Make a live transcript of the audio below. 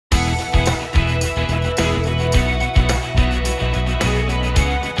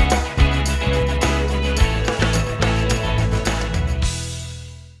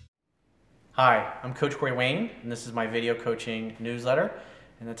Hi, I'm Coach Corey Wayne, and this is my video coaching newsletter.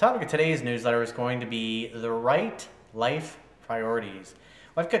 And the topic of today's newsletter is going to be the right life priorities.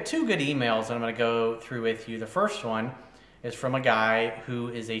 Well, I've got two good emails that I'm going to go through with you. The first one is from a guy who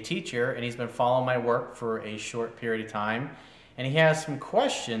is a teacher, and he's been following my work for a short period of time. And he has some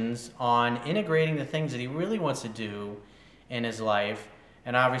questions on integrating the things that he really wants to do in his life,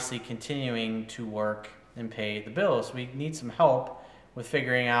 and obviously continuing to work and pay the bills. So we need some help with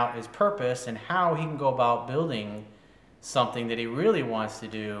figuring out his purpose and how he can go about building something that he really wants to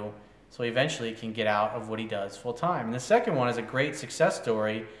do so he eventually can get out of what he does full time. And the second one is a great success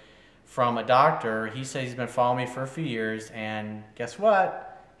story from a doctor. He says he's been following me for a few years, and guess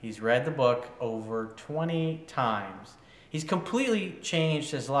what? He's read the book over 20 times. He's completely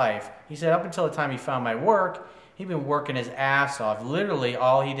changed his life. He said up until the time he found my work, he'd been working his ass off. Literally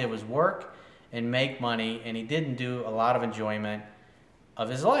all he did was work and make money, and he didn't do a lot of enjoyment of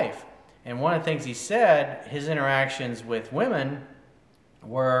his life. And one of the things he said, his interactions with women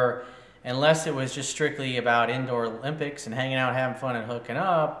were, unless it was just strictly about indoor Olympics and hanging out, having fun and hooking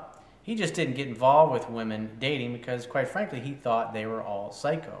up, he just didn't get involved with women dating because, quite frankly, he thought they were all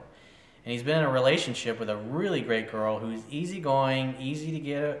psycho. And he's been in a relationship with a really great girl who's easygoing, easy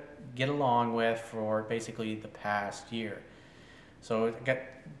to get along with for basically the past year. So I got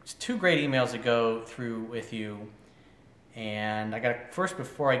two great emails to go through with you. And first,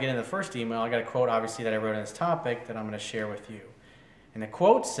 before I get into the first email, I got a quote obviously that I wrote on this topic that I'm going to share with you. And the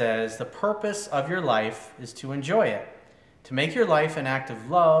quote says, "The purpose of your life is to enjoy it, to make your life an act of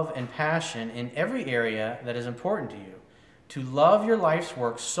love and passion in every area that is important to you, to love your life's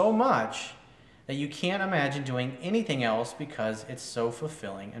work so much that you can't imagine doing anything else because it's so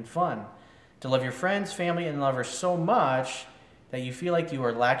fulfilling and fun, to love your friends, family, and lovers so much that you feel like you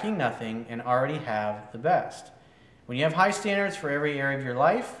are lacking nothing and already have the best. When you have high standards for every area of your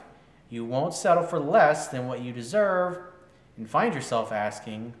life, you won't settle for less than what you deserve and find yourself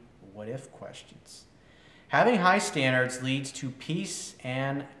asking what-if questions. Having high standards leads to peace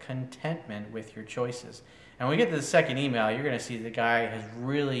and contentment with your choices." And when we get to the second email, you're going to see the guy has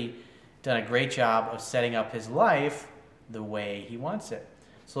really done a great job of setting up his life the way he wants it.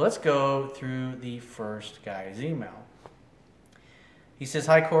 So let's go through the first guy's email. He says,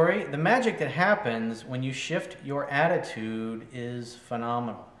 "Hi Corey, the magic that happens when you shift your attitude is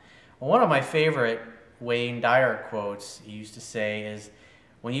phenomenal." Well, one of my favorite Wayne Dyer quotes he used to say is,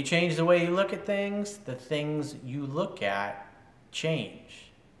 "When you change the way you look at things, the things you look at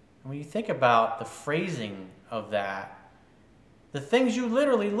change." And when you think about the phrasing of that, the things you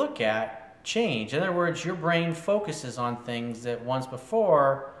literally look at change. In other words, your brain focuses on things that once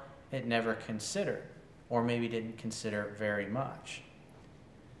before it never considered, or maybe didn't consider very much.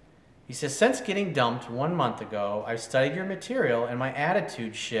 He says, "Since getting dumped 1 month ago, I've studied your material, and my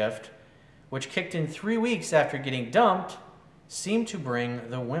attitude shift, which kicked in 3 weeks after getting dumped, seemed to bring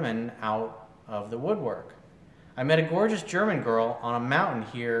the women out of the woodwork. I met a gorgeous German girl on a mountain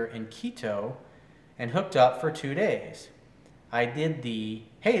here in Quito and hooked up for 2 days. I did the,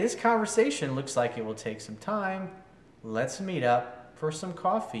 hey, this conversation looks like it will take some time. Let's meet up for some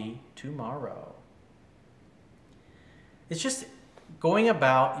coffee tomorrow." It's just going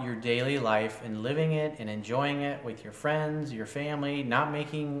about your daily life and living it and enjoying it with your friends, your family, not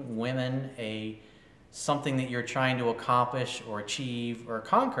making women something that you're trying to accomplish or achieve or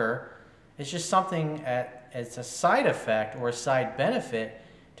conquer. It's just something as a side effect or a side benefit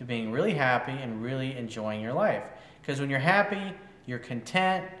to being really happy and really enjoying your life. Because when you're happy, you're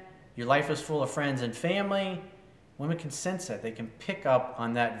content, your life is full of friends and family, women can sense it. They can pick up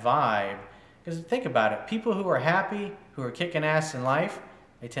on that vibe. Because think about it, people who are happy, who are kicking ass in life,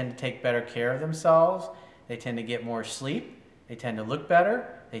 they tend to take better care of themselves, they tend to get more sleep, they tend to look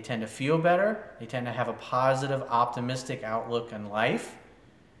better, they tend to feel better, they tend to have a positive, optimistic outlook on life,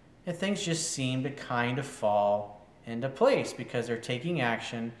 and things just seem to kind of fall into place because they're taking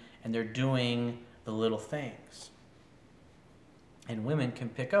action and they're doing the little things. And women can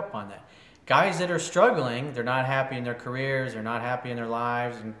pick up on that. Guys that are struggling, they're not happy in their careers, they're not happy in their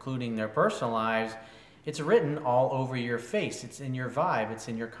lives, including their personal lives, it's written all over your face. It's in your vibe. It's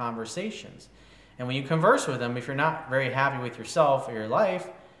in your conversations. And when you converse with them, if you're not very happy with yourself or your life,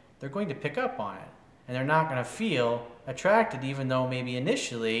 they're going to pick up on it. And they're not going to feel attracted, even though maybe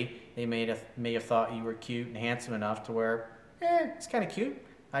initially they may have thought you were cute and handsome enough to where, it's kind of cute.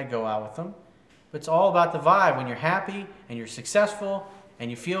 I'd go out with them. But it's all about the vibe. When you're happy and you're successful and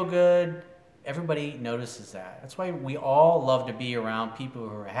you feel good, everybody notices that. That's why we all love to be around people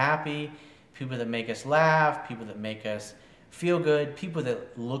who are happy, people that make us laugh, people that make us feel good, people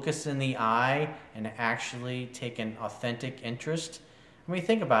that look us in the eye and actually take an authentic interest I mean,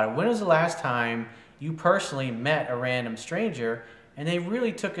 think about it. When was the last time you personally met a random stranger and they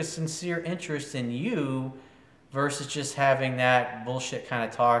really took a sincere interest in you versus just having that bullshit kind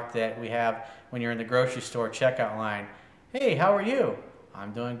of talk that we have when you're in the grocery store checkout line? Hey, how are you?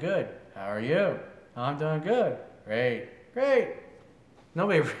 I'm doing good. How are you? I'm doing good. Great, great.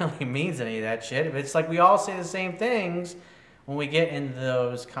 Nobody really means any of that shit. It's like we all say the same things when we get into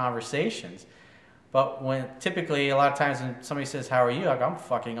those conversations. But when typically a lot of times when somebody says, how are you? I go, I'm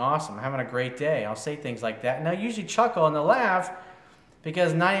fucking awesome. I'm having a great day. I'll say things like that. And I usually chuckle and they'll laugh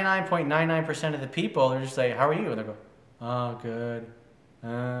because 99.99% of the people, they're just like, how are you? And they go, oh, good.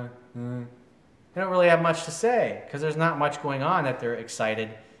 They don't really have much to say because there's not much going on that they're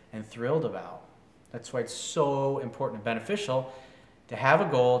excited and thrilled about. That's why it's so important and beneficial to have a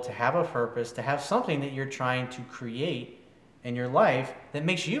goal, to have a purpose, to have something that you're trying to create in your life that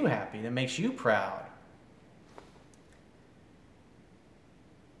makes you happy, that makes you proud.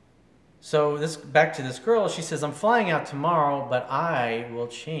 So back to this girl, she says, I'm flying out tomorrow, but I will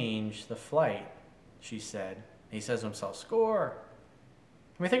change the flight, she said. He says to himself, score.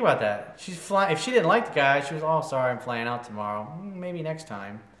 I mean, think about that. She's flying. If she didn't like the guy, she was, oh, sorry, I'm flying out tomorrow. Maybe next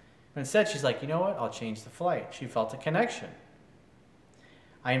time. But instead, she's like, you know what? I'll change the flight. She felt a connection.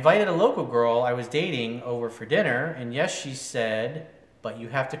 I invited a local girl I was dating over for dinner, and yes, she said, but you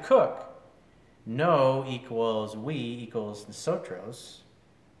have to cook. No equals we equals nosotros,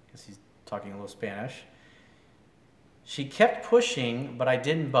 because he's talking a little Spanish. She kept pushing, but I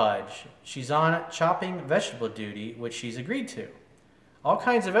didn't budge. She's on chopping vegetable duty, which she's agreed to. All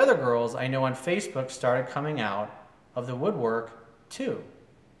kinds of other girls I know on Facebook started coming out of the woodwork too.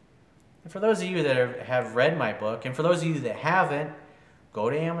 And for those of you that have read my book, and for those of you that haven't, go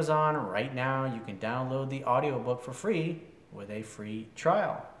to Amazon right now. You can download the audiobook for free with a free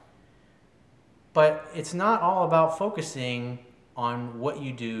trial. But it's not all about focusing on what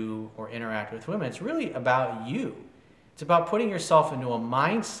you do or interact with women. It's really about you. It's about putting yourself into a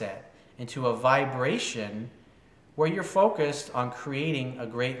mindset, into a vibration where you're focused on creating a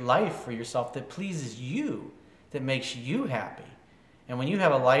great life for yourself that pleases you, that makes you happy. And when you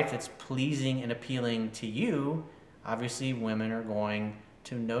have a life that's pleasing and appealing to you, obviously women are going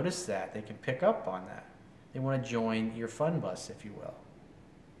to notice that. They can pick up on that. They want to join your fun bus, if you will.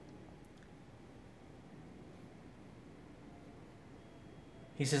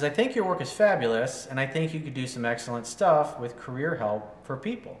 He says, I think your work is fabulous, and I think you could do some excellent stuff with career help for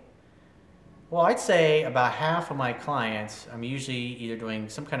people. Well, I'd say about half of my clients, I'm usually either doing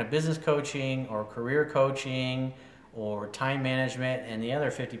some kind of business coaching or career coaching or time management, and the other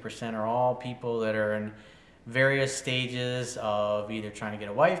 50% are all people that are in various stages of either trying to get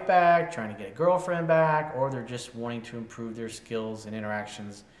a wife back, trying to get a girlfriend back, or they're just wanting to improve their skills and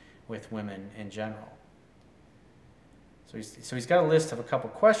interactions with women in general. So he's got a list of a couple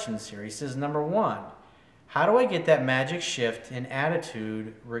questions here. He says, number one, how do I get that magic shift in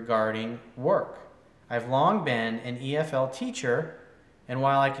attitude regarding work? I've long been an EFL teacher, and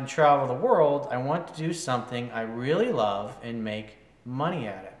while I can travel the world, I want to do something I really love and make money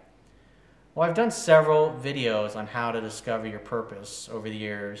at it. Well, I've done several videos on how to discover your purpose over the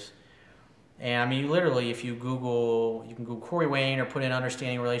years. And I mean, literally, if you Google, you can Google Corey Wayne or put in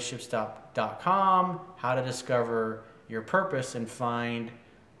understandingrelationships.com, how to discover your purpose, and find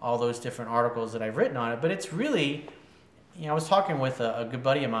all those different articles that I've written on it. But it's really, you know, I was talking with a good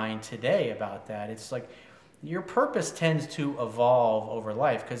buddy of mine today about that. It's like your purpose tends to evolve over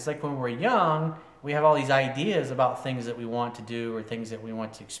life, because like when we're young, we have all these ideas about things that we want to do or things that we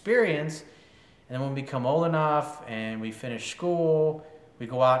want to experience. And then when we become old enough and we finish school, we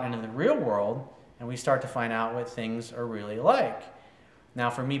go out into the real world and we start to find out what things are really like. Now,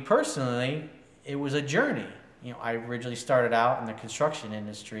 for me personally, it was a journey. You know, I originally started out in the construction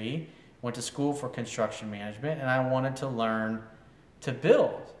industry, went to school for construction management, and I wanted to learn to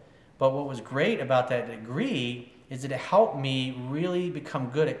build. But what was great about that degree is that it helped me really become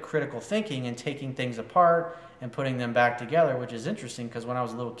good at critical thinking and taking things apart and putting them back together, which is interesting because when I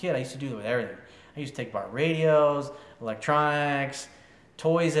was a little kid, I used to do that with everything. I used to take apart radios, electronics,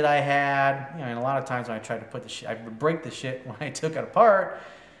 toys that I had. You know, and a lot of times when I tried to put the shit, I would break the shit when I took it apart.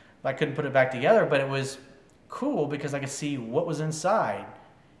 I couldn't put it back together, but it was cool because I could see what was inside.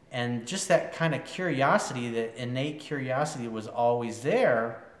 And just that kind of curiosity, that innate curiosity was always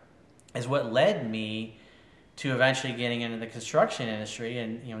there, is what led me to eventually getting into the construction industry.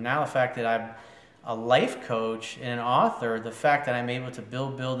 And you know, now the fact that I'm a life coach and an author, the fact that I'm able to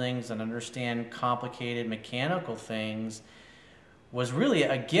build buildings and understand complicated mechanical things was really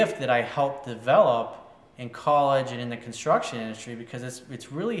a gift that I helped develop in college and in the construction industry, because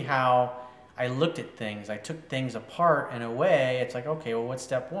it's really how I looked at things. I took things apart in a way. It's like, okay, well, what's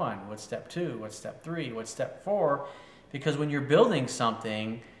step one? What's step two? What's step three? What's step four? Because when you're building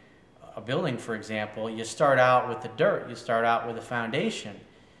something, a building, for example, you start out with the dirt. You start out with a foundation.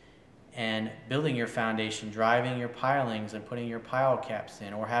 And building your foundation, driving your pilings and putting your pile caps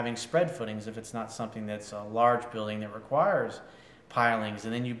in, or having spread footings if it's not something that's a large building that requires pilings.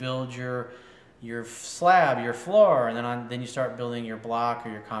 And then you build your slab, your floor, and then you start building your block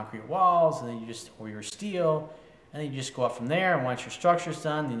or your concrete walls, and then or your steel, and then you just go up from there. And once your structure's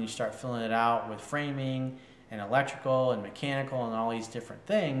done, then you start filling it out with framing and electrical and mechanical and all these different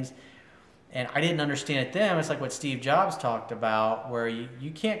things. And I didn't understand it then. It's like what Steve Jobs talked about, where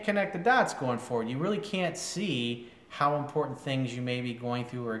you can't connect the dots going forward. You really can't see how important things you may be going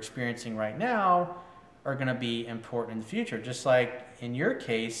through or experiencing right now are going to be important in the future. Just like in your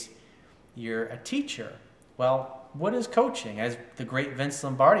case, you're a teacher. Well, what is coaching? As the great Vince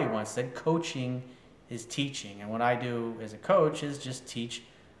Lombardi once said, coaching is teaching. And what I do as a coach is just teach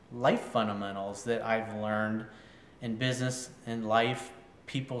life fundamentals that I've learned in business and life,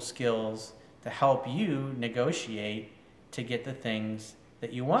 people skills, to help you negotiate to get the things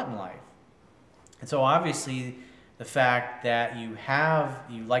that you want in life. And so obviously the fact that you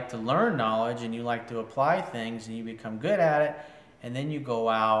like to learn knowledge and you like to apply things and you become good at it, and then you go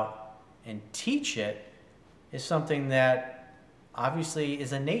out and teach it, is something that obviously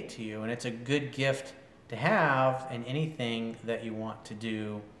is innate to you, and it's a good gift to have in anything that you want to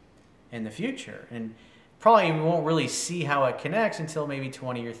do in the future. And probably we won't really see how it connects until maybe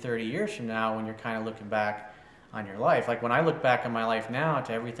 20 or 30 years from now, when you're kind of looking back on your life. Like when I look back on my life now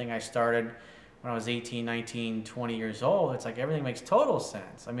to everything I started when I was 18, 19, 20 years old, it's like everything makes total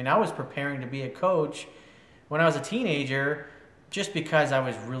sense. I mean, I was preparing to be a coach when I was a teenager just because I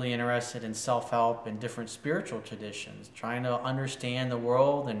was really interested in self-help and different spiritual traditions, trying to understand the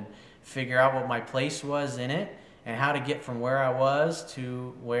world and figure out what my place was in it and how to get from where I was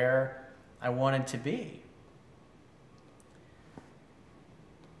to where I wanted to be.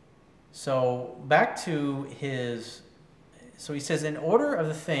 So back to so he says, in order of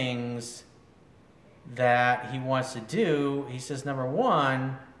the things that he wants to do, he says number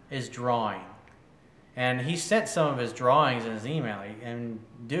one is drawing. And he sent some of his drawings in his email. And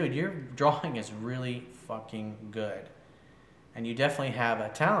dude, your drawing is really fucking good. And you definitely have a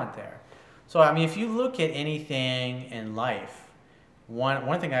talent there. So, I mean, if you look at anything in life,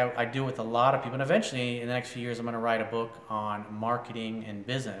 one thing I do with a lot of people, and eventually in the next few years I'm going to write a book on marketing and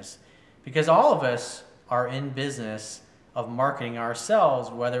business, because all of us are in business of marketing ourselves,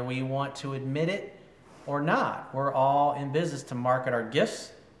 whether we want to admit it or not. We're all in business to market our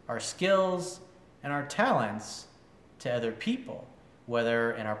gifts, our skills, and our talents to other people,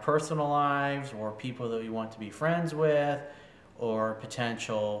 whether in our personal lives or people that we want to be friends with or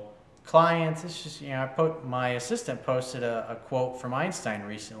potential clients. It's just, my assistant posted a quote from Einstein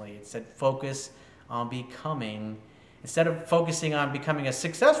recently. It said, focus on becoming, instead of focusing on becoming a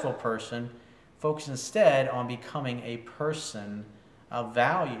successful person, focus instead on becoming a person of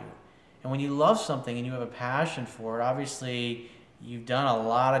value. And when you love something and you have a passion for it, obviously you've done a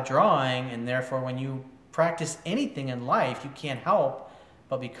lot of drawing, and therefore when you practice anything in life, you can't help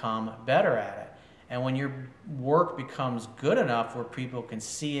but become better at it. And when your work becomes good enough where people can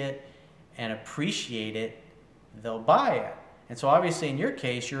see it and appreciate it, they'll buy it. And so obviously in your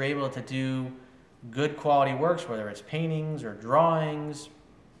case, you're able to do good quality works, whether it's paintings or drawings,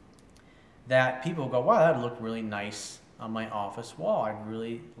 that people go, wow, that would look really nice on my office wall. I'd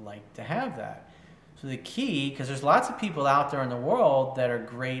really like to have that. So the key, because there's lots of people out there in the world that are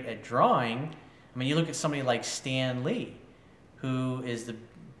great at drawing. I mean, you look at somebody like Stan Lee, who is the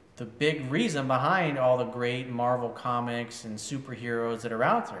big reason behind all the great Marvel comics and superheroes that are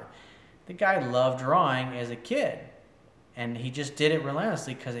out there. The guy loved drawing as a kid, and he just did it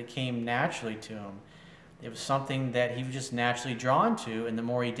relentlessly because it came naturally to him. It was something that he was just naturally drawn to, and the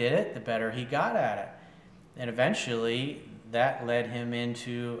more he did it, the better he got at it. And eventually, that led him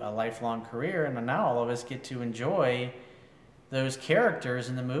into a lifelong career, and now all of us get to enjoy those characters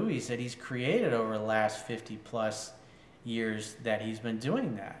in the movies that he's created over the last 50 plus years that he's been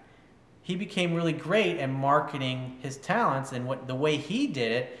doing that. He became really great at marketing his talents, and the way he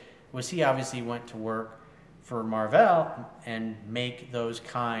did it was he obviously went to work for Marvel and make those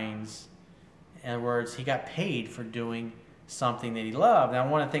kinds. In other words, he got paid for doing something that he loved. Now,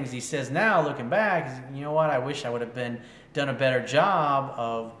 one of the things he says now, looking back, is, you know what, I wish I would have done a better job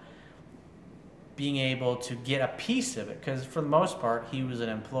of being able to get a piece of it, because for the most part, he was an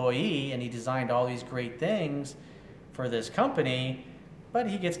employee and he designed all these great things for this company, but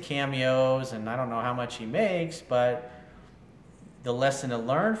he gets cameos, and I don't know how much he makes, but the lesson to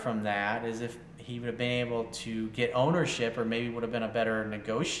learn from that is if he would have been able to get ownership, or maybe would have been a better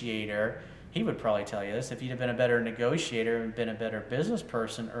negotiator, he would probably tell you this, if he'd have been a better negotiator and been a better business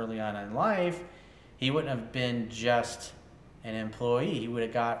person early on in life, he wouldn't have been just an employee. He would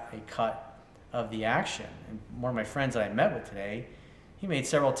have got a cut of the action. And one of my friends that I met with today, he made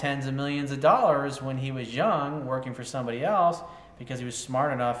several tens of millions of dollars when he was young working for somebody else because he was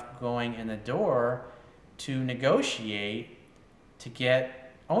smart enough going in the door to negotiate to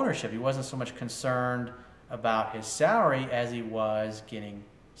get ownership. He wasn't so much concerned about his salary as he was getting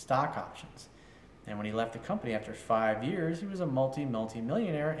stock options. And when he left the company after 5 years, he was a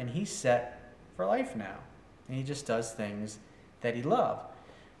multi-millionaire, and he's set for life now. And he just does things that he loved.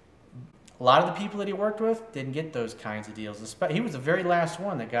 A lot of the people that he worked with didn't get those kinds of deals. He was the very last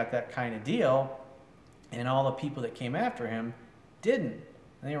one that got that kind of deal, and all the people that came after him didn't.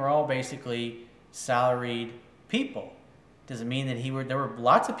 And they were all basically salaried people. Doesn't mean that there were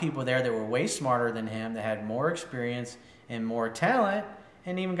lots of people there that were way smarter than him, that had more experience and more talent,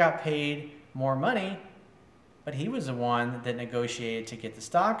 and even got paid more money, but he was the one that negotiated to get the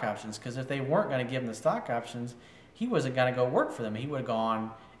stock options, because if they weren't going to give him the stock options, he wasn't going to go work for them. He would have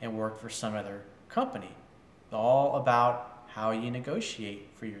gone and worked for some other company. It's all about how you negotiate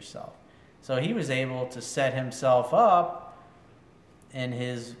for yourself. So he was able to set himself up in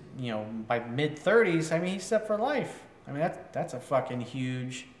his, by mid-30s, I mean, he's set for life. I mean, that's a fucking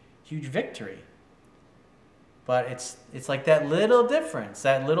huge victory. But it's like that little difference,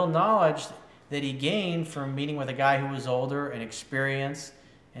 that little knowledge that he gained from meeting with a guy who was older and experienced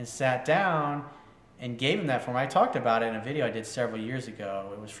and sat down and gave him that for him. I talked about it in a video I did several years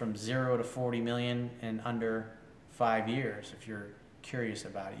ago. It was from 0 to 40 million in under 5 years. If you're curious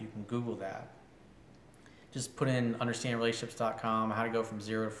about it, you can Google that. Just put in understandrelationships.com, how to go from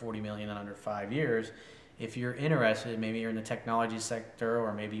 0 to 40 million in under 5 years. If you're interested, maybe you're in the technology sector,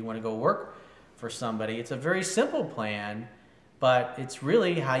 or maybe you want to go work for somebody. It's a very simple plan, but it's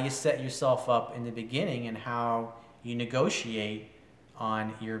really how you set yourself up in the beginning and how you negotiate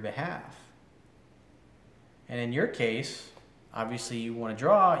on your behalf. And in your case, obviously you want to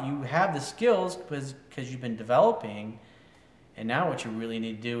draw, you have the skills because you've been developing, and now what you really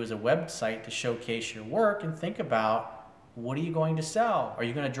need to do is a website to showcase your work and think about, what are you going to sell? Are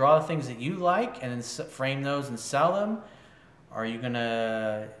you going to draw the things that you like and then frame those and sell them? Are you going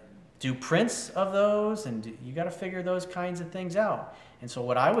to do prints of those? And you got to figure those kinds of things out. And so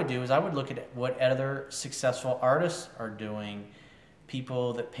what I would do is I would look at what other successful artists are doing,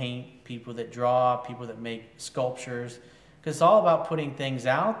 people that paint, people that draw, people that make sculptures, because it's all about putting things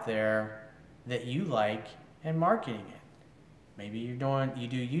out there that you like and marketing it. Maybe you do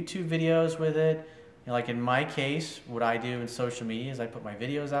YouTube videos with it. Like in my case, what I do in social media is I put my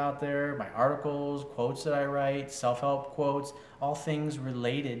videos out there, my articles, quotes that I write, self-help quotes, all things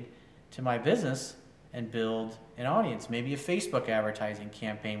related to my business, and build an audience. Maybe a Facebook advertising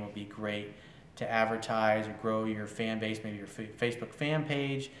campaign would be great to advertise or grow your fan base, maybe your Facebook fan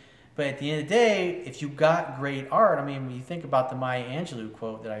page. But at the end of the day, if you got great art, I mean, when you think about the Maya Angelou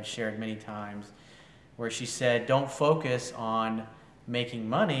quote that I've shared many times, where she said, don't focus on making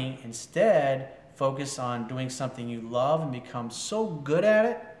money, instead focus on doing something you love and become so good at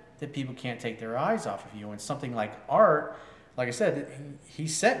it that people can't take their eyes off of you. And something like art, like I said, he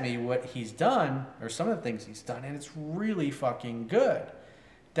sent me what he's done, or some of the things he's done, and it's really fucking good.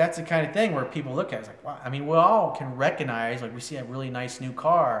 That's the kind of thing where people look at it, it's like, wow. I mean, we all can recognize, like we see a really nice new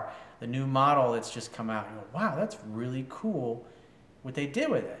car, the new model that's just come out, and you go, wow, that's really cool what they did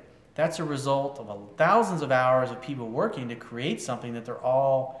with it. That's a result of thousands of hours of people working to create something that they're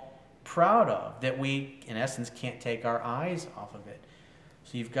all proud of, that we, in essence, can't take our eyes off of it.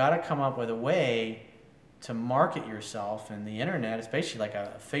 So you've got to come up with a way to market yourself, and the internet, especially like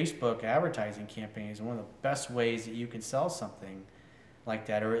a Facebook advertising campaign, is one of the best ways that you can sell something like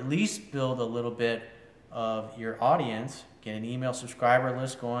that, or at least build a little bit of your audience, get an email subscriber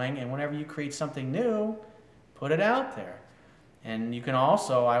list going, and whenever you create something new, put it out there. And you can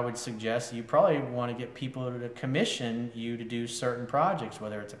also, I would suggest, you probably want to get people to commission you to do certain projects,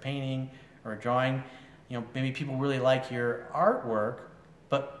 whether it's a painting or a drawing. Maybe people really like your artwork,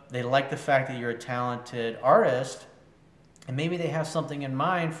 but they like the fact that you're a talented artist, and maybe they have something in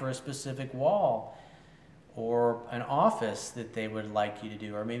mind for a specific wall or an office that they would like you to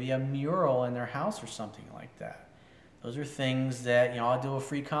do, or maybe a mural in their house or something like that. Those are things that, I'll do a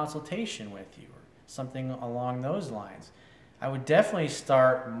free consultation with you or something along those lines. I would definitely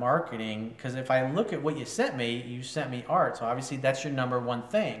start marketing, because if I look at what you sent me art, so obviously that's your number one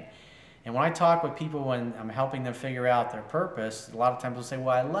thing. And when I talk with people when I'm helping them figure out their purpose, a lot of times they'll say,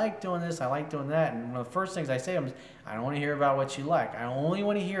 well, I like doing this, I like doing that. And one of the first things I say to them is, I don't want to hear about what you like. I only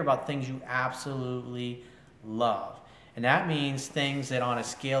want to hear about things you absolutely love. And that means things that on a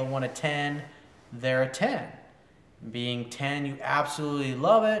scale of 1 to 10, they're a 10. Being 10, you absolutely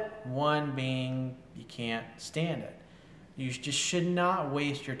love it. 1 being you can't stand it. You just should not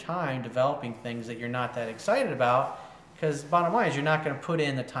waste your time developing things that you're not that excited about, because bottom line is you're not going to put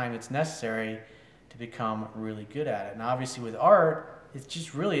in the time that's necessary to become really good at it. And obviously with art, it's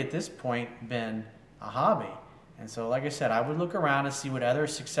just really at this point been a hobby. And so like I said, I would look around and see what other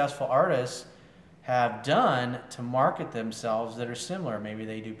successful artists have done to market themselves that are similar. Maybe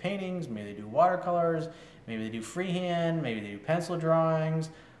they do paintings, maybe they do watercolors, maybe they do freehand, maybe they do pencil drawings,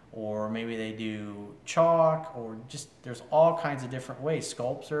 or maybe they do chalk, or just there's all kinds of different ways.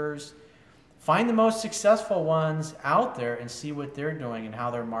 Sculptors. Find the most successful ones out there and see what they're doing and how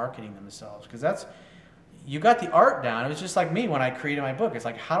they're marketing themselves. Because that's, you got the art down. It was just like me when I created my book. It's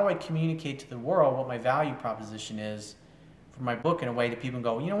like, how do I communicate to the world what my value proposition is for my book in a way that people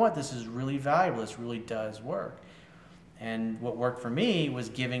go, you know what, this is really valuable. This really does work. And what worked for me was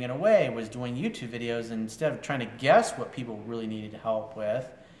giving it away, was doing YouTube videos. And instead of trying to guess what people really needed help with,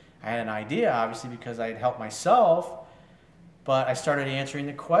 I had an idea, obviously, because I had helped myself. But I started answering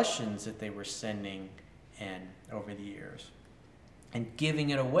the questions that they were sending in over the years and giving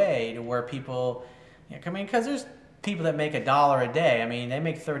it away to where people, I mean, because there's people that make $1 a day. I mean, they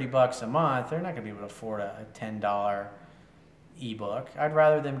make 30 bucks a month. They're not going to be able to afford a $10 ebook. I'd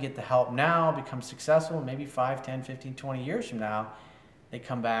rather them get the help now, become successful, maybe 5, 10, 15, 20 years from now, they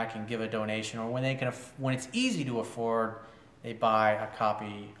come back and give a donation, or when they can, when it's easy to afford, they buy a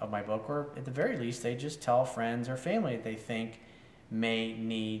copy of my book, or at the very least, they just tell friends or family that they think may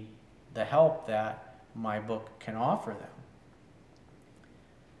need the help that my book can offer them.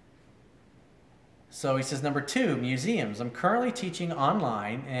 So he says, number 2, museums. I'm currently teaching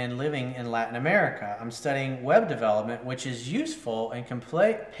online and living in Latin America. I'm studying web development, which is useful and can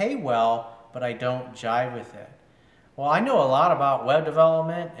pay well, but I don't jive with it. Well, I know a lot about web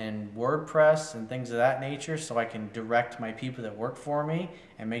development and WordPress and things of that nature, so I can direct my people that work for me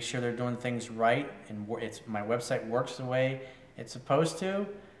and make sure they're doing things right and my website works the way it's supposed to.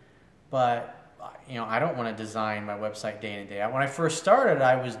 But I don't want to design my website day in and day out. When I first started,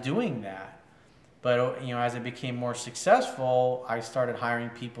 I was doing that. But as I became more successful, I started hiring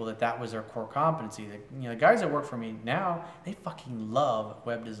people that was their core competency. The guys that work for me now, they fucking love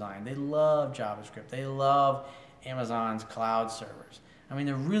web design. They love JavaScript. They love Amazon's cloud servers. I mean,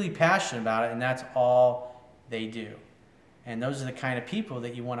 they're really passionate about it, and that's all they do. And those are the kind of people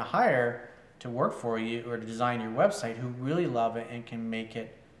that you want to hire to work for you or to design your website, who really love it and can make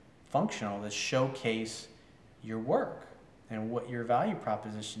it functional, to showcase your work and what your value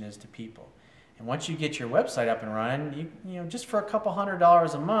proposition is to people. And once you get your website up and running, you just for a couple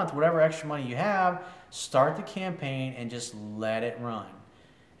 $100 a month, whatever extra money you have, start the campaign and just let it run.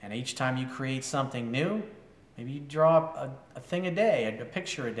 And each time you create something new, maybe you draw a thing a day, a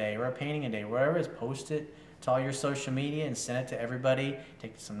picture a day, or a painting a day, whatever it is, post it to all your social media and send it to everybody.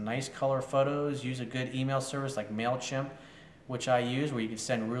 Take some nice color photos, use a good email service like MailChimp, which I use, where you can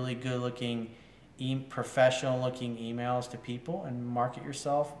send really good looking, professional looking emails to people and market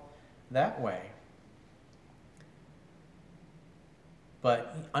yourself that way.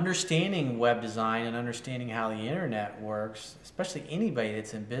 But understanding web design and understanding how the internet works, especially anybody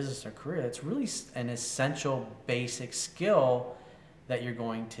that's in business or career, it's really an essential basic skill that you're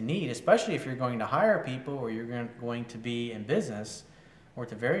going to need, especially if you're going to hire people or you're going to be in business, or at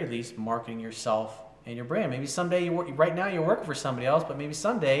the very least marketing yourself and your brand. Maybe someday right now you're working for somebody else, but maybe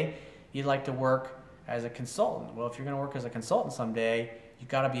someday you'd like to work as a consultant. Well, if you're going to work as a consultant someday, you've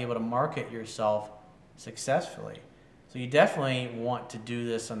got to be able to market yourself successfully. So you definitely want to do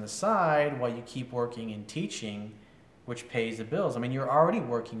this on the side while you keep working and teaching, which pays the bills. I mean, you're already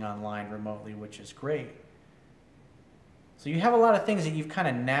working online remotely, which is great. So you have a lot of things that you've kind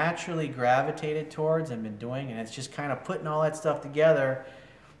of naturally gravitated towards and been doing, and it's just kind of putting all that stuff together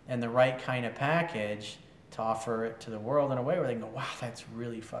in the right kind of package to offer it to the world in a way where they can go, wow, that's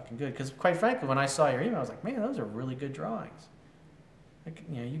really fucking good. Because quite frankly, when I saw your email, I was like, man, those are really good drawings. Like,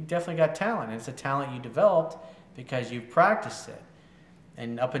 you definitely got talent, and it's a talent you developed because you've practiced it.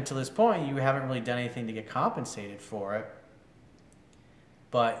 And up until this point, you haven't really done anything to get compensated for it.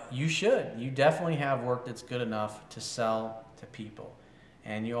 But you should. You definitely have work that's good enough to sell to people.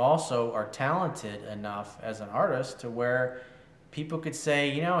 And you also are talented enough as an artist to where people could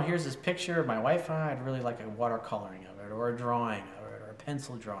say, here's this picture of my wife and I. I'd really like a watercoloring of it, or a drawing of it, or a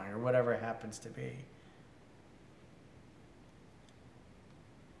pencil drawing, or whatever it happens to be.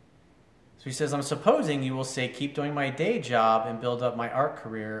 So he says, I'm supposing you will say, keep doing my day job and build up my art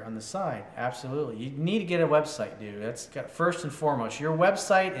career on the side. Absolutely. You need to get a website, dude. That's first and foremost. Your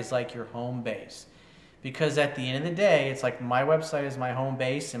website is like your home base. Because at the end of the day, it's like my website is my home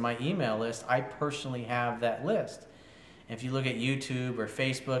base and my email list. I personally have that list. And if you look at YouTube or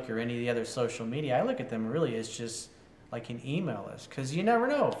Facebook or any of the other social media, I look at them really as just like an email list. Because you never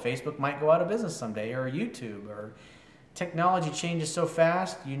know. Facebook might go out of business someday, or YouTube, or technology changes so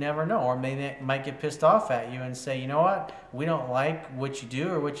fast, you never know. Or maybe they might get pissed off at you and say, you know what, we don't like what you do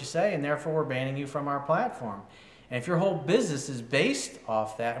or what you say, and therefore we're banning you from our platform. And if your whole business is based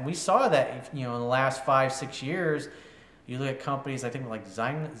off that, and we saw that, in the last 5-6 years, you look at companies, I think like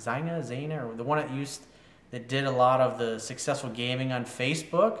Zynga, or the one that did a lot of the successful gaming on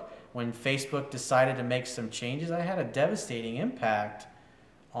Facebook. When Facebook decided to make some changes, that had a devastating impact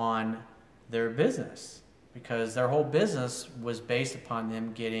on their business, because their whole business was based upon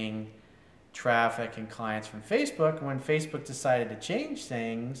them getting traffic and clients from Facebook. And when Facebook decided to change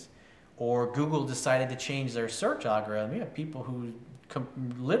things, or Google decided to change their search algorithm, you have people who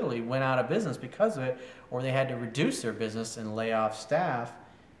literally went out of business because of it, or they had to reduce their business and lay off staff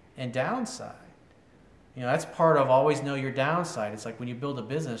and downside. That's part of always know your downside. It's like when you build a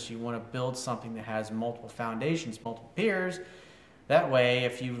business, you want to build something that has multiple foundations, multiple piers. That way,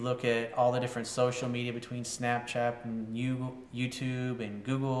 if you look at all the different social media between Snapchat and YouTube and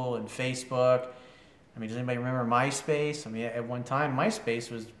Google and Facebook, does anybody remember MySpace? At one time, MySpace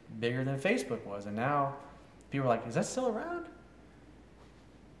was bigger than Facebook was, and now people are like, is that still around?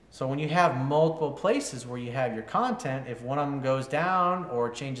 So when you have multiple places where you have your content, if one of them goes down or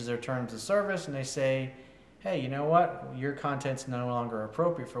changes their terms of service and they say, hey, you know what, your content's no longer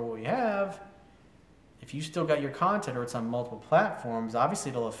appropriate for what we have, if you still got your content or it's on multiple platforms, obviously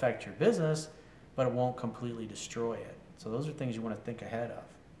it'll affect your business, but it won't completely destroy it. So those are things you want to think ahead of.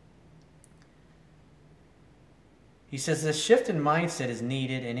 He says this shift in mindset is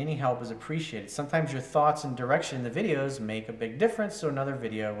needed and any help is appreciated. Sometimes your thoughts and direction in the videos make a big difference, so another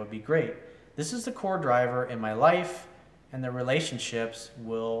video would be great. This is the core driver in my life, and the relationships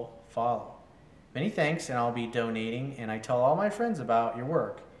will follow. Many thanks, and I'll be donating, and I tell all my friends about your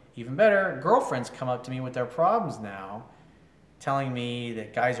work. Even better, girlfriends come up to me with their problems now, telling me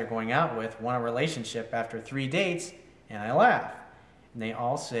that guys are going out with want a relationship after 3 dates, and I laugh. And they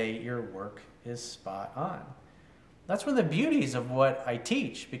all say your work is spot on. That's one of the beauties of what I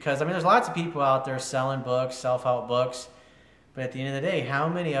teach, because there's lots of people out there selling books, self-help books, but at the end of the day, how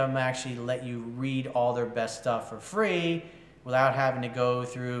many of them actually let you read all their best stuff for free without having to go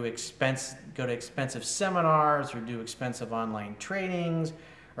to expensive seminars or do expensive online trainings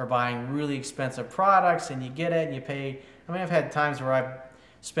or buying really expensive products, and you get it and you pay. I've had times where I've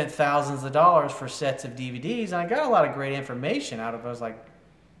spent thousands of dollars for sets of DVDs, and I got a lot of great information out of it. I was like,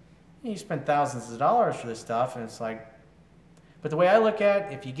 you spend thousands of dollars for this stuff, and it's like, but the way I look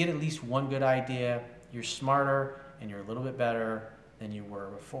at it, if you get at least one good idea, you're smarter and you're a little bit better than you were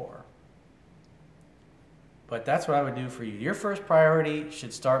before. But that's what I would do for you. Your first priority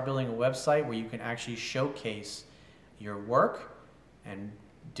should start building a website where you can actually showcase your work, and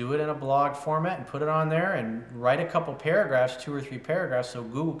do it in a blog format and put it on there, and write a couple paragraphs, 2 or 3 paragraphs, so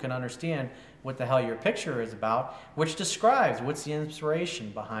Google can understand what the hell your picture is about, which describes what's the inspiration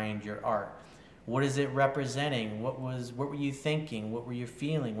behind your art. What is it representing? What were you thinking? What were you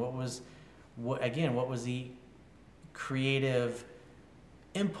feeling? What was the creative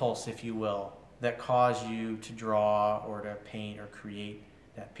impulse, if you will, that caused you to draw or to paint or create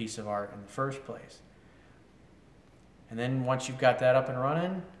that piece of art in the first place? And then once you've got that up and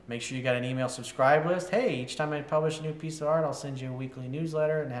running, make sure you got an email subscribe list. Hey, each time I publish a new piece of art, I'll send you a weekly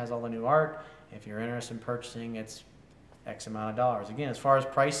newsletter, and it has all the new art. If you're interested in purchasing, it's X amount of dollars. Again, as far as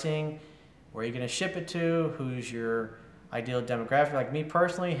pricing, where are you going to ship it to, who's your ideal demographic? Like me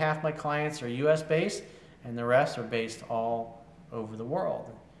personally, half my clients are US based, and the rest are based all over the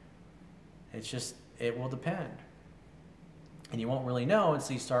world. It will depend. And you won't really know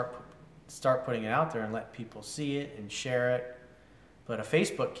until you start putting it out there and let people see it and share it. But a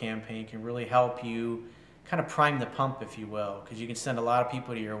Facebook campaign can really help you kind of prime the pump, if you will, because you can send a lot of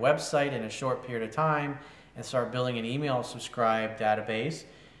people to your website in a short period of time and start building an email subscribe database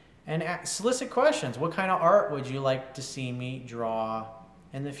and solicit questions. What kind of art would you like to see me draw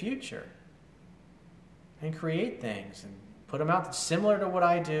in the future? And create things and put them out similar to what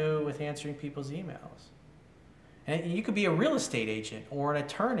I do with answering people's emails. And you could be a real estate agent or an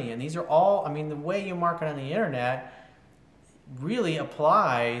attorney, and these are all, the way you market on the internet really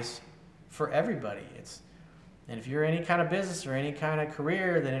applies for everybody. And if you're any kind of business or any kind of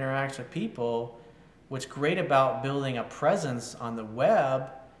career that interacts with people, what's great about building a presence on the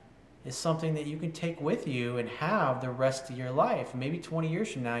web is something that you can take with you and have the rest of your life. Maybe 20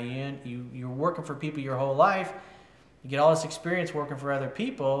 years from now, you're working for people your whole life. You get all this experience working for other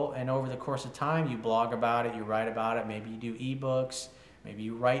people, and over the course of time, you blog about it, you write about it, maybe you do ebooks, maybe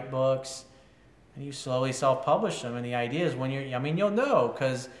you write books, and you slowly self-publish them. And the idea is you'll know,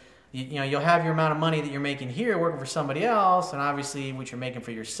 because you'll have your amount of money that you're making here working for somebody else, and obviously what you're making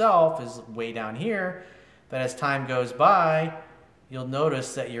for yourself is way down here. But as time goes by, you'll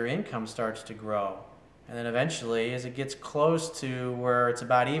notice that your income starts to grow. And then eventually, as it gets close to where it's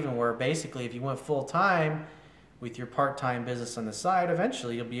about even, where basically if you went full-time with your part-time business on the side,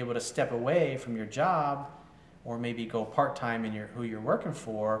 eventually you'll be able to step away from your job, or maybe go part-time in who you're working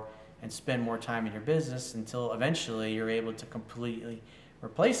for and spend more time in your business, until eventually you're able to completely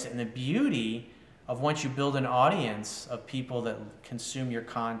replace it. And the beauty of once you build an audience of people that consume your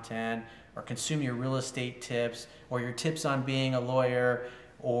content, or consume your real estate tips, or your tips on being a lawyer,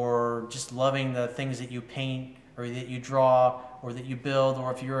 or just loving the things that you paint, or that you draw, or that you build,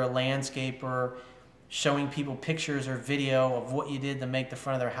 or if you're a landscaper, showing people pictures or video of what you did to make the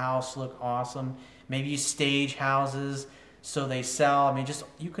front of their house look awesome. Maybe you stage houses so they sell. I mean,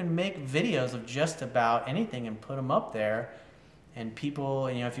 you can make videos of just about anything and put them up there. And people,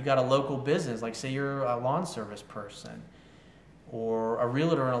 if you've got a local business, like say you're a lawn service person or a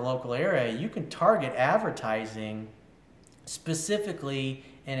realtor in a local area, you can target advertising specifically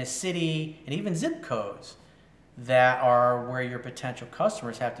in a city and even zip codes that are where your potential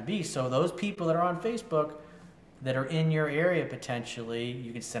customers have to be. So those people that are on Facebook that are in your area, potentially,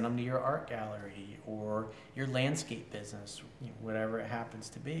 you can send them to your art gallery or your landscape business, whatever it happens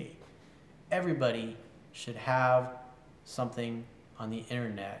to be. Everybody should have something on the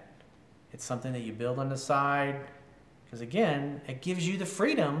internet. It's something that you build on the side, because again, it gives you the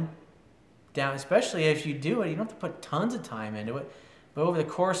freedom down, especially if you do it, you don't have to put tons of time into it. But over the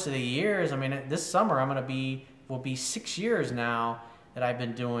course of the years, I mean, this summer will be 6 years now that I've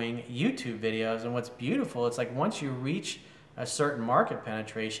been doing YouTube videos. And what's beautiful, it's like once you reach a certain market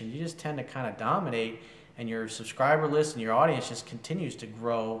penetration, you just tend to kind of dominate, and your subscriber list and your audience just continues to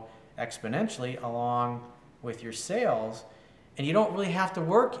grow exponentially along with your sales. And you don't really have to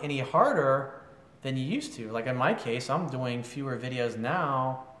work any harder than you used to. Like in my case, I'm doing fewer videos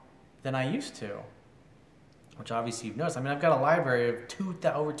now than I used to, which obviously you've noticed. I mean, I've got a library of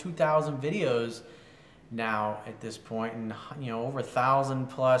over 2,000 videos now at this point, and over 1,000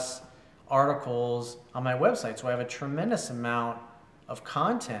 plus articles on my website. So I have a tremendous amount of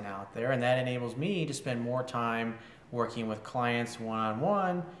content out there, and that enables me to spend more time working with clients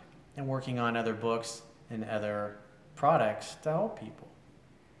one-on-one and working on other books and other products to help people.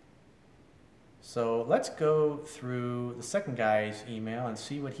 So let's go through the second guy's email and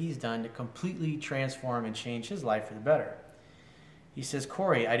see what he's done to completely transform and change his life for the better. He says,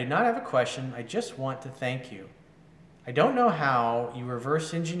 Corey, I do not have a question. I just want to thank you. I don't know how you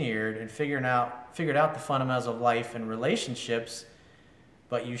reverse engineered and figured out the fundamentals of life and relationships,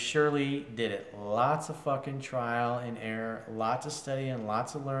 but you surely did it. Lots of fucking trial and error, lots of studying,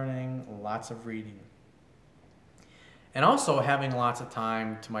 lots of learning, lots of reading. And also having lots of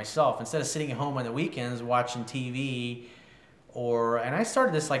time to myself. Instead of sitting at home on the weekends watching TV, and I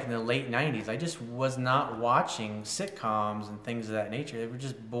started this like in the late 90s. I just was not watching sitcoms and things of that nature. They were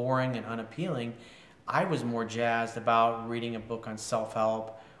just boring and unappealing. I was more jazzed about reading a book on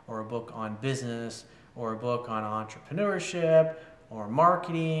self-help, or a book on business, or a book on entrepreneurship, or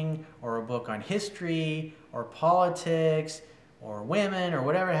marketing, or a book on history, or politics, or women, or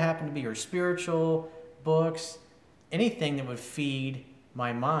whatever it happened to be, or spiritual books. Anything that would feed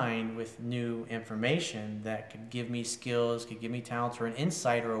my mind with new information that could give me skills, could give me talents, or an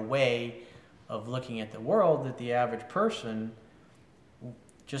insight, or a way of looking at the world that the average person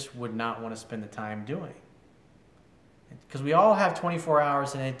just would not want to spend the time doing. Because we all have 24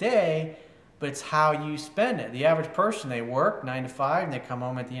 hours in a day, but it's how you spend it. The average person, they work 9 to 5, and they come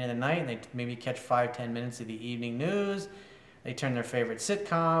home at the end of the night, and they maybe catch 5-10 minutes of the evening news. They turn their favorite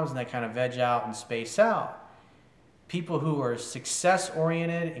sitcoms, and they kind of veg out and space out. People who are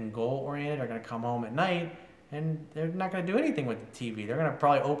success-oriented and goal-oriented are going to come home at night, and they're not going to do anything with the TV. They're going to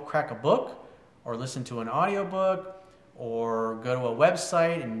probably crack a book, or listen to an audiobook, or go to a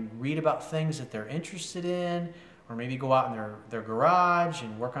website and read about things that they're interested in, or maybe go out in their garage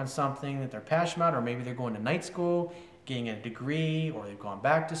and work on something that they're passionate about, or maybe they're going to night school, getting a degree, or they've gone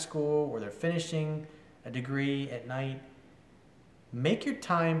back to school, or they're finishing a degree at night. Make your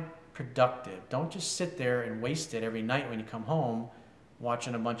time productive. Don't just sit there and waste it every night when you come home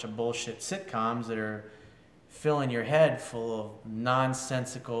watching a bunch of bullshit sitcoms that are filling your head full of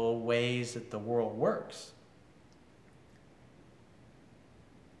nonsensical ways that the world works.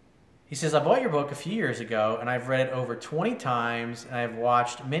 He says, I bought your book a few years ago and I've read it over 20 times and I've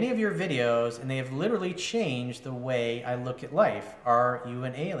watched many of your videos and they have literally changed the way I look at life. Are you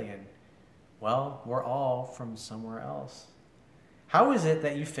an alien? Well, we're all from somewhere else. How is it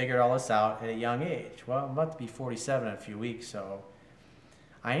that you figured all this out at a young age? Well, I'm about to be 47 in a few weeks, so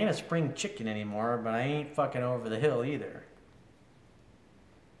I ain't a spring chicken anymore, but I ain't fucking over the hill either.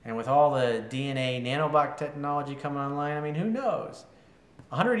 And with all the DNA nanobot technology coming online, I mean, who knows?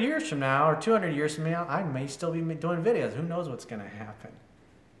 100 years from now or 200 years from now, I may still be doing videos. Who knows what's going to happen?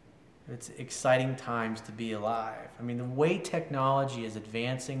 It's exciting times to be alive. I mean, the way technology is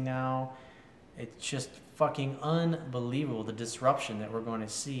advancing now, it's just fucking unbelievable, the disruption that we're going to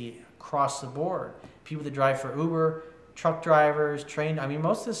see across the board. People that drive for Uber, truck drivers, train, I mean,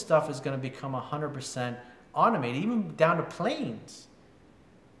 most of this stuff is going to become 100% automated, even down to planes.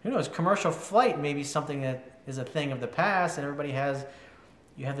 Who knows? Commercial flight may be something that is a thing of the past, and everybody has...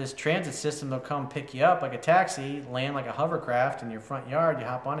 You have this transit system that'll come pick you up like a taxi, land like a hovercraft in your front yard, you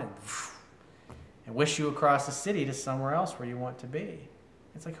hop on it and wish you across the city to somewhere else where you want to be.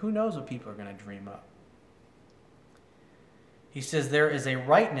 It's like, who knows what people are going to dream up. He says there is a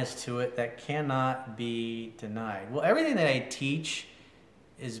rightness to it that cannot be denied. Well, everything that I teach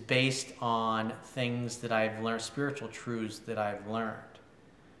is based on things that I've learned, spiritual truths that I've learned.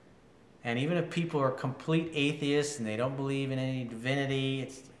 And even if people are complete atheists and they don't believe in any divinity,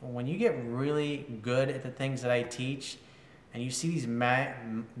 it's when you get really good at the things that I teach and you see these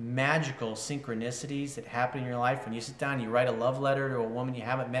magical synchronicities that happen in your life, when you sit down and you write a love letter to a woman you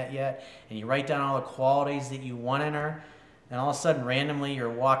haven't met yet and you write down all the qualities that you want in her, and all of a sudden randomly you're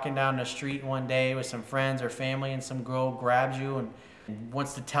walking down the street one day with some friends or family and some girl grabs you and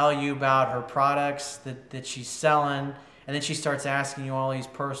wants to tell you about her products that she's selling. And then she starts asking you all these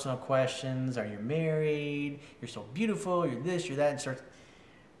personal questions. Are you married? You're so beautiful. You're this, you're that. And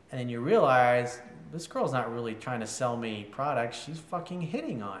then you realize this girl's not really trying to sell me products. She's fucking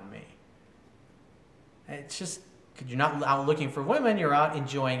hitting on me. It's just, because you're not out looking for women. You're out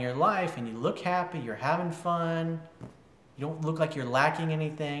enjoying your life and you look happy. You're having fun. You don't look like you're lacking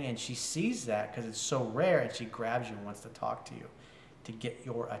anything. And she sees that because it's so rare and she grabs you and wants to talk to you to get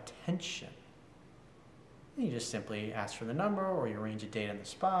your attention. You just simply ask for the number or you arrange a date on the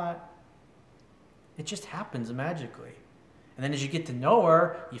spot. It just happens magically. And then as you get to know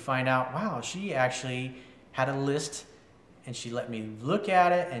her, you find out, wow, she actually had a list and she let me look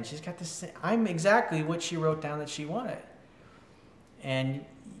at it and she's got this, I'm exactly what she wrote down that she wanted. And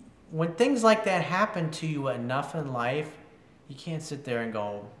when things like that happen to you enough in life, you can't sit there and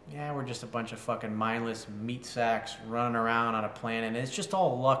go, yeah, we're just a bunch of fucking mindless meat sacks running around on a planet and it's just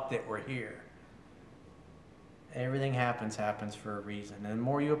all luck that we're here. Everything happens for a reason. And the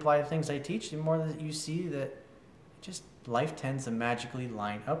more you apply the things I teach, the more that you see that just life tends to magically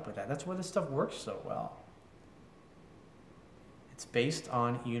line up with that. That's why this stuff works so well. It's based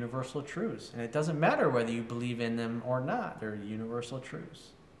on universal truths. And it doesn't matter whether you believe in them or not. They're universal truths.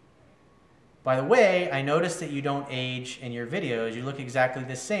 By the way, I noticed that you don't age in your videos. You look exactly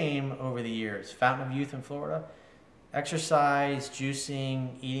the same over the years. Fountain of Youth in Florida. Exercise,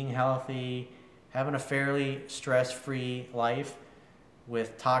 juicing, eating healthy, having a fairly stress-free life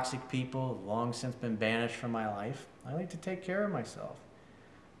with toxic people who've long since been banished from my life. I like to take care of myself.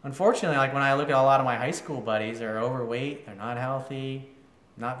 Unfortunately, like when I look at a lot of my high school buddies, they're overweight, they're not healthy,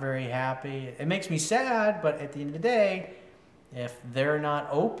 not very happy. It makes me sad, but at the end of the day, if they're not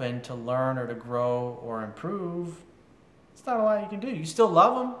open to learn or to grow or improve, it's not a lot you can do. You still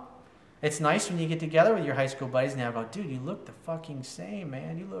love them. It's nice when you get together with your high school buddies and they go, dude, you look the fucking same,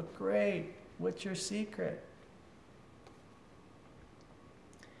 man. You look great. What's your secret?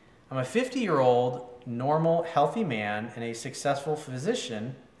 I'm a 50-year-old, normal, healthy man and a successful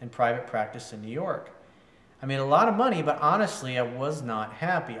physician in private practice in New York. I made a lot of money, but honestly, I was not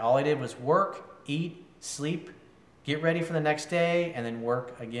happy. All I did was work, eat, sleep, get ready for the next day, and then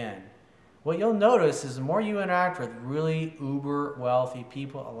work again. What you'll notice is the more you interact with really uber wealthy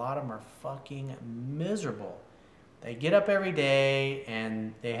people, a lot of them are fucking miserable. They get up every day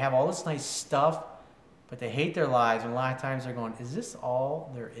and they have all this nice stuff, but they hate their lives. And a lot of times they're going, is this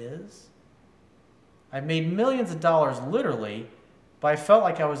all there is? I've made millions of dollars literally, but I felt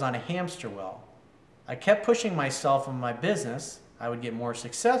like I was on a hamster wheel. I kept pushing myself in my business. I would get more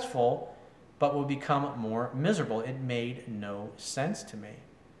successful, but would become more miserable. It made no sense to me.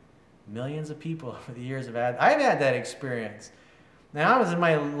 Millions of people over the years I've had that experience. Now I was in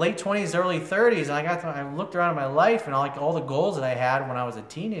my late 20s, early 30s, and I looked around at my life and all the goals that I had when I was a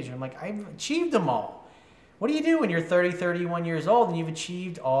teenager. I'm like, I've achieved them all. What do you do when you're 30, 31 years old and you've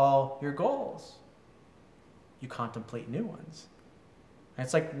achieved all your goals? You contemplate new ones. And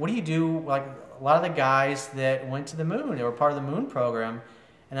it's like, what do you do? Like a lot of the guys that went to the moon, they were part of the moon program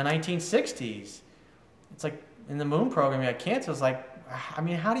in the 1960s. It's like in the moon program, you had cancer. It's like, I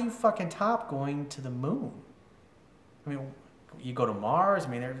mean, how do you fucking top going to the moon? I mean, you go to Mars. I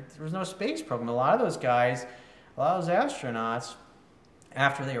mean, there was no space program. A lot of those guys, a lot of those astronauts,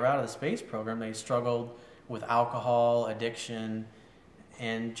 after they were out of the space program, they struggled with alcohol addiction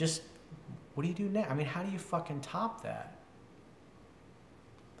and just, what do you do next? I mean, how do you fucking top that?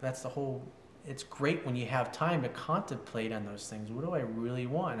 That's the whole, it's great when you have time to contemplate on those things. What do I really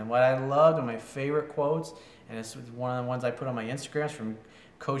want? And what I loved, and my favorite quotes, and it's one of the ones I put on my Instagrams from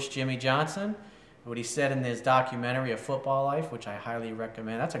Coach Jimmy Johnson, what he said in his documentary, A Football Life, which I highly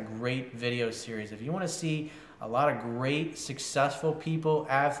recommend. That's a great video series. If you want to see a lot of great, successful people,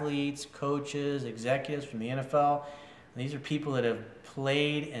 athletes, coaches, executives from the NFL, these are people that have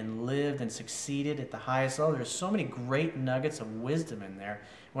played and lived and succeeded at the highest level. There's so many great nuggets of wisdom in there.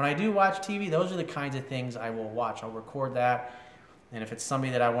 When I do watch TV, those are the kinds of things I will watch. I'll record that, and if it's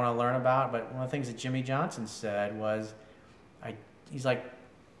somebody that I want to learn about. But one of the things that Jimmy Johnson said was, he's like,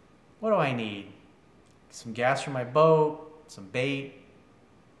 what do I need? Some gas for my boat, some bait,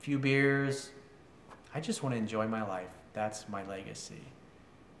 a few beers. I just want to enjoy my life. That's my legacy.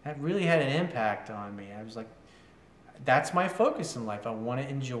 That really had an impact on me. I was like, that's my focus in life. I want to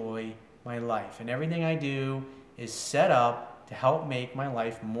enjoy my life. And everything I do is set up to help make my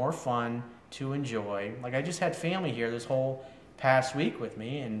life more fun to enjoy. Like, I just had family here this whole past week with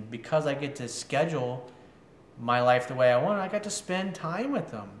me, and because I get to schedule my life the way I want, I got to spend time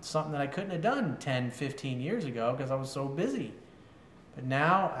with them. Something that I couldn't have done 10, 15 years ago because I was so busy. But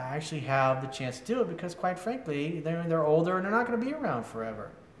now I actually have the chance to do it because, quite frankly, they're older and they're not going to be around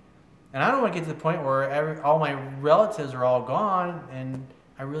forever. And I don't want to get to the point where all my relatives are all gone and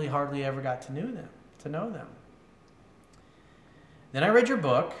I really hardly ever got to know them. Then I read your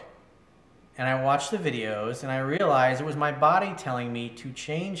book and I watched the videos and I realized it was my body telling me to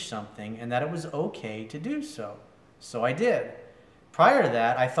change something and that it was okay to do so. So I did. Prior to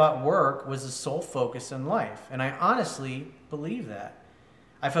that, I thought work was the sole focus in life, and I honestly believe that.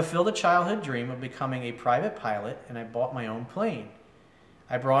 I fulfilled a childhood dream of becoming a private pilot, and I bought my own plane.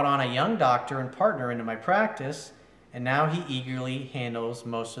 I brought on a young doctor and partner into my practice, and now he eagerly handles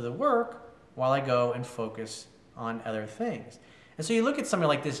most of the work while I go and focus on other things. And so you look at somebody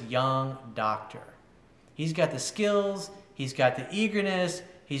like this young doctor. He's got the skills, he's got the eagerness,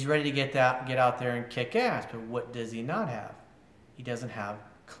 he's ready to get out there and kick ass, but what does he not have? He doesn't have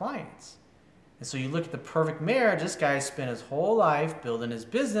clients. And so you look at the perfect marriage. This guy spent his whole life building his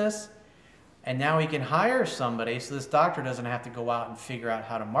business, and now he can hire somebody, so this doctor doesn't have to go out and figure out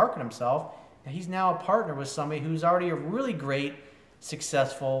how to market himself. And he's now a partner with somebody who's already a really great,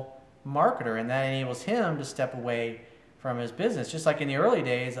 successful marketer, and that enables him to step away from his business. Just like in the early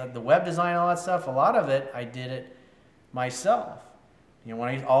days, the web design, all that stuff, a lot of it, I did it myself. You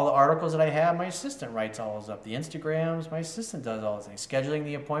know, all the articles that I have, my assistant writes all those up. The Instagrams, my assistant does all those things. Scheduling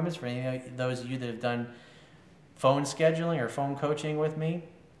the appointments for any of those of you that have done phone scheduling or phone coaching with me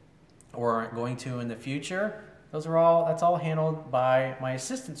or are going to in the future, that's all handled by my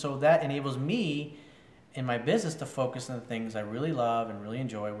assistant. So that enables me in my business to focus on the things I really love and really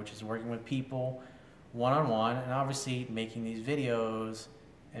enjoy, which is working with people one-on-one, and obviously making these videos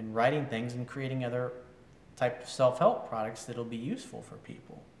and writing things and creating other type of self-help products that'll be useful for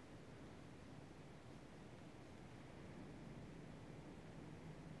people.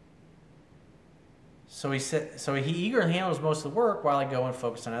 So he eagerly handles most of the work while I go and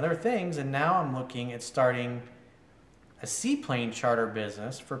focus on other things, and now I'm looking at starting a seaplane charter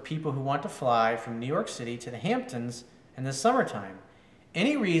business for people who want to fly from New York City to the Hamptons in the summertime.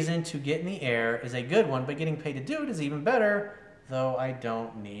 Any reason to get in the air is a good one, but getting paid to do it is even better, though I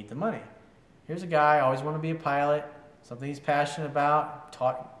don't need the money. Here's a guy, always wanted to be a pilot, something he's passionate about,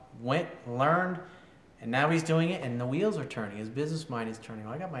 went, learned, and now he's doing it, and the wheels are turning. His business mind is turning.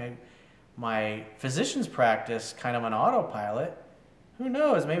 I got my physician's practice kind of on autopilot. Who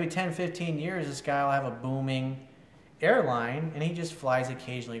knows, maybe 10, 15 years, this guy will have a booming airline, and he just flies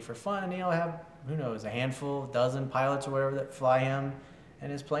occasionally for fun, and he'll have, who knows, a handful, a dozen pilots or whatever that fly him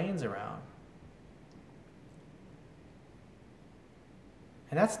and his planes around.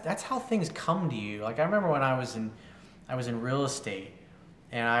 And that's how things come to you. Like, I remember when I was in real estate,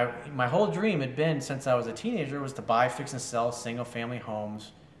 and my whole dream had been, since I was a teenager, was to buy, fix, and sell single-family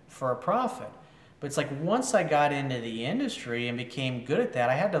homes for a profit. But it's like, once I got into the industry and became good at that,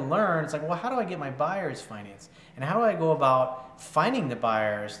 I had to learn. It's like, well, how do I get my buyers financed? And how do I go about finding the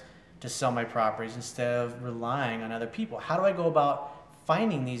buyers to sell my properties instead of relying on other people? How do I go about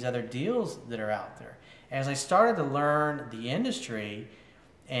finding these other deals that are out there? As I started to learn the industry,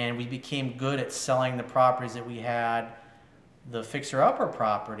 and we became good at selling the properties that we had, the fixer-upper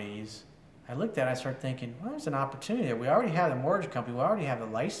properties, I looked at it, I started thinking, well, there's an opportunity there. We already have the mortgage company, we already have the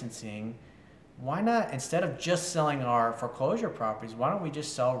licensing. Why not, instead of just selling our foreclosure properties, why don't we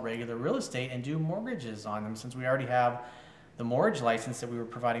just sell regular real estate and do mortgages on them, since we already have the mortgage license that we were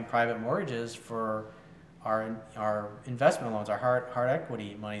providing private mortgages for our investment loans, our hard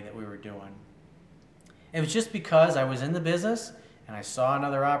equity money that we were doing. It was just because I was in the business and I saw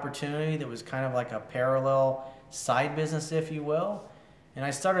another opportunity that was kind of like a parallel side business, if you will. And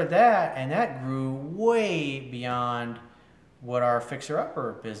I started that, and that grew way beyond what our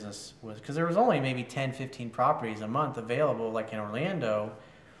fixer-upper business was, because there was only maybe 10, 15 properties a month available, like in Orlando,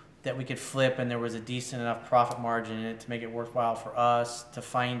 that we could flip, and there was a decent enough profit margin in it to make it worthwhile for us to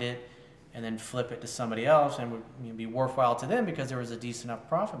find it and then flip it to somebody else, and would be worthwhile to them because there was a decent enough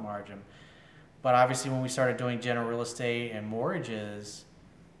profit margin. But obviously when we started doing general real estate and mortgages,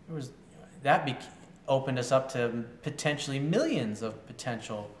 opened us up to potentially millions of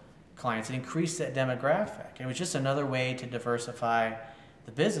potential clients. It increased that demographic. It was just another way to diversify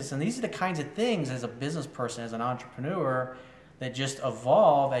the business. And these are the kinds of things, as a business person, as an entrepreneur, that just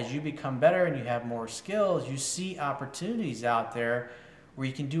evolve as you become better and you have more skills. You see opportunities out there where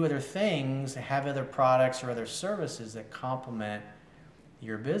you can do other things, have other products or other services that complement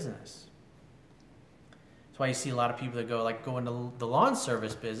your business. That's why you see a lot of people that go into the lawn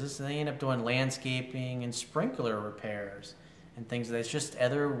service business, and they end up doing landscaping and sprinkler repairs and things like that. It's just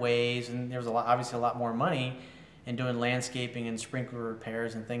other ways, and there's obviously a lot more money in doing landscaping and sprinkler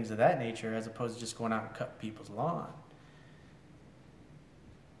repairs and things of that nature, as opposed to just going out and cutting people's lawn.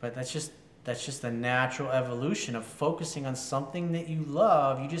 But that's just the natural evolution of focusing on something that you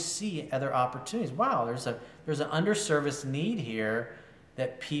love. You just see other opportunities. Wow, there's an underserviced need here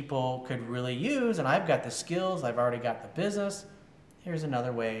that people could really use, and I've got the skills, I've already got the business. Here's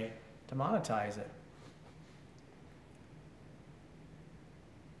another way to monetize it.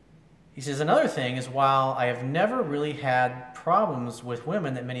 He says, another thing is, while I have never really had problems with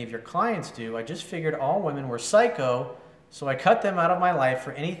women that many of your clients do, I just figured all women were psycho, so I cut them out of my life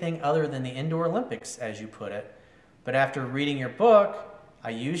for anything other than the indoor Olympics, as you put it. But after reading your book, I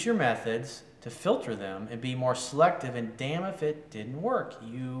use your methods to filter them and be more selective, and damn if it didn't work.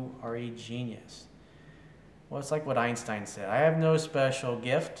 You are a genius. Well, it's like what Einstein said. I have no special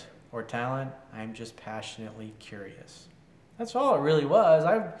gift or talent. I'm just passionately curious. That's all it really was.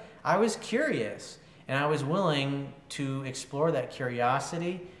 I was curious, and I was willing to explore that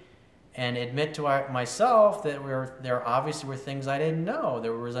curiosity and admit to myself that there obviously were things I didn't know.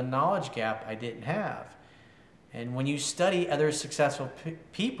 There was a knowledge gap I didn't have. And when you study other successful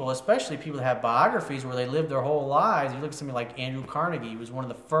people, especially people that have biographies where they lived their whole lives, you look at somebody like Andrew Carnegie. He was one of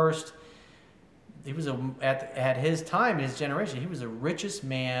the first, at his time, his generation, he was the richest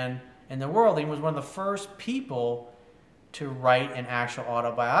man in the world. He was one of the first people to write an actual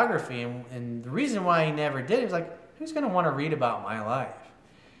autobiography. And the reason why he never did it was like, who's going to want to read about my life?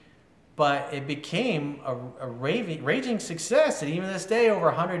 But it became a raging success, and even this day, over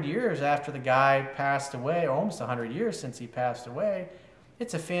 100 years after the guy passed away, or almost 100 years since he passed away,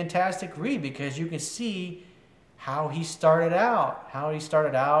 it's a fantastic read, because you can see how he started out,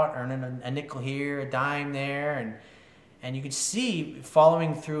 earning a nickel here, a dime there, and you can see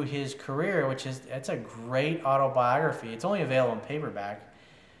following through his career, it's a great autobiography. It's only available in paperback,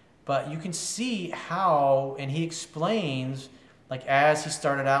 but you can see how, and he explains, like, as he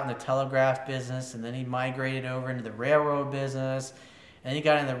started out in the telegraph business, and then he migrated over into the railroad business, and he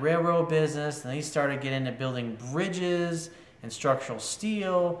got in the railroad business, and then he started getting into building bridges and structural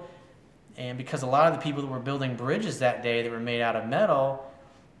steel. And because a lot of the people that were building bridges that day that were made out of metal,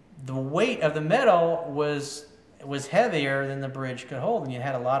 the weight of the metal was heavier than the bridge could hold, and you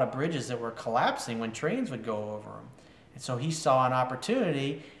had a lot of bridges that were collapsing when trains would go over them. And so he saw an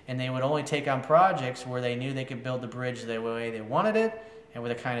opportunity, and they would only take on projects where they knew they could build the bridge the way they wanted it and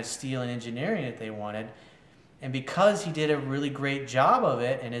with the kind of steel and engineering that they wanted. And because he did a really great job of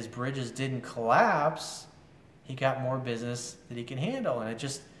it and his bridges didn't collapse, he got more business that he can handle. And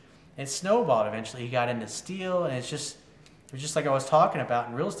it snowballed eventually. He got into steel, and it was just like I was talking about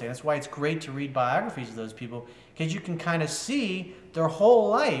in real estate. That's why it's great to read biographies of those people, because you can kind of see their whole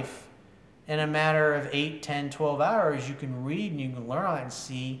life in a matter of 8, 10, 12 hours. You can read and you can learn on it and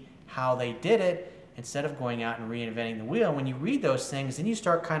see how they did it instead of going out and reinventing the wheel. And when you read those things, then you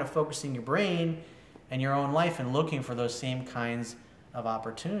start kind of focusing your brain and your own life and looking for those same kinds of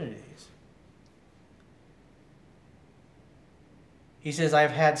opportunities. He says,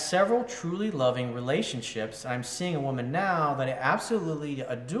 I've had several truly loving relationships. I'm seeing a woman now that I absolutely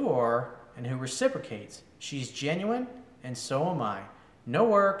adore and who reciprocates. She's genuine, and so am I. No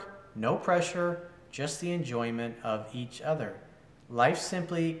work, no pressure, just the enjoyment of each other. Life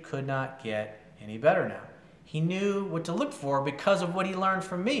simply could not get any better now. He knew what to look for because of what he learned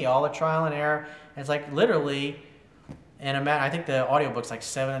from me, all the trial and error. It's like literally, I think the audiobook's like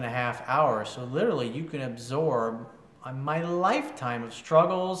 7.5 hours. So literally you can absorb my lifetime of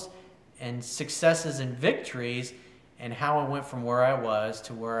struggles and successes and victories and how I went from where I was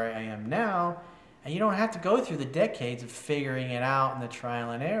to where I am now. And you don't have to go through the decades of figuring it out and the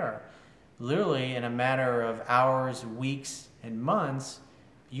trial and error. Literally in a matter of hours, weeks, and months,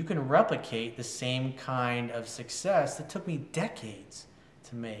 you can replicate the same kind of success that took me decades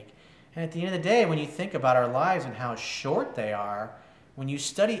to make. And at the end of the day, when you think about our lives and how short they are, when you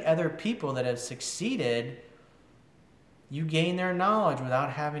study other people that have succeeded, you gain their knowledge without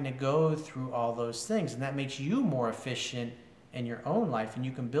having to go through all those things. And that makes you more efficient in your own life, and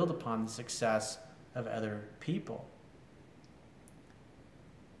you can build upon the success of other people.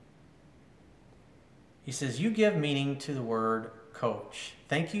 He says, you give meaning to the word coach.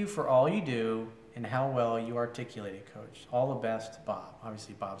 Thank you for all you do and how well you articulate it, Coach. All the best, Bob.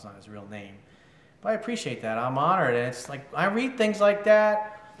 Obviously, Bob's not his real name. But I appreciate that. I'm honored. And it's like, I read things like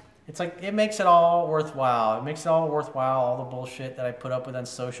that. It's like, it makes it all worthwhile. It makes it all worthwhile, all the bullshit that I put up with on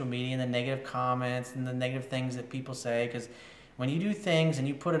social media and the negative comments and the negative things that people say. Because when you do things and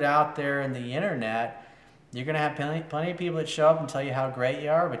you put it out there in the internet, you're going to have plenty of people that show up and tell you how great you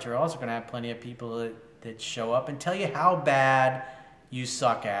are, but you're also going to have plenty of people that show up and tell you how bad you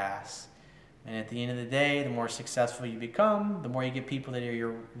suck ass. And at the end of the day, the more successful you become, the more you get people that are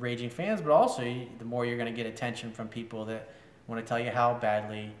your raging fans, but also the more you're going to get attention from people that want to tell you how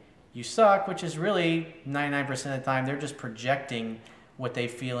badly you suck, which is really 99% of the time, they're just projecting what they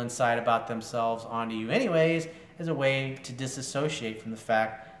feel inside about themselves onto you anyways, as a way to disassociate from the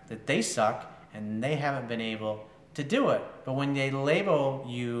fact that they suck and they haven't been able to do it. But when they label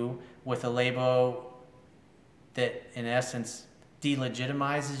you with a label that in essence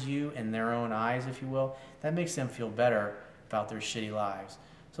delegitimizes you in their own eyes, if you will, that makes them feel better about their shitty lives.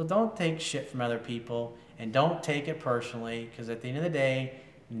 So don't take shit from other people and don't take it personally, because at the end of the day,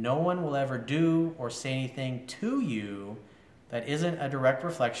 no one will ever do or say anything to you that isn't a direct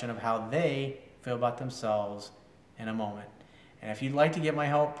reflection of how they feel about themselves in a moment. And if you'd like to get my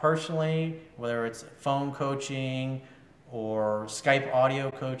help personally, whether it's phone coaching or Skype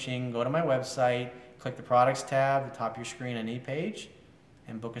audio coaching, go to my website, click the products tab at the top of your screen on any page,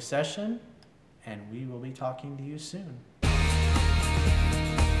 and book a session, and we will be talking to you soon.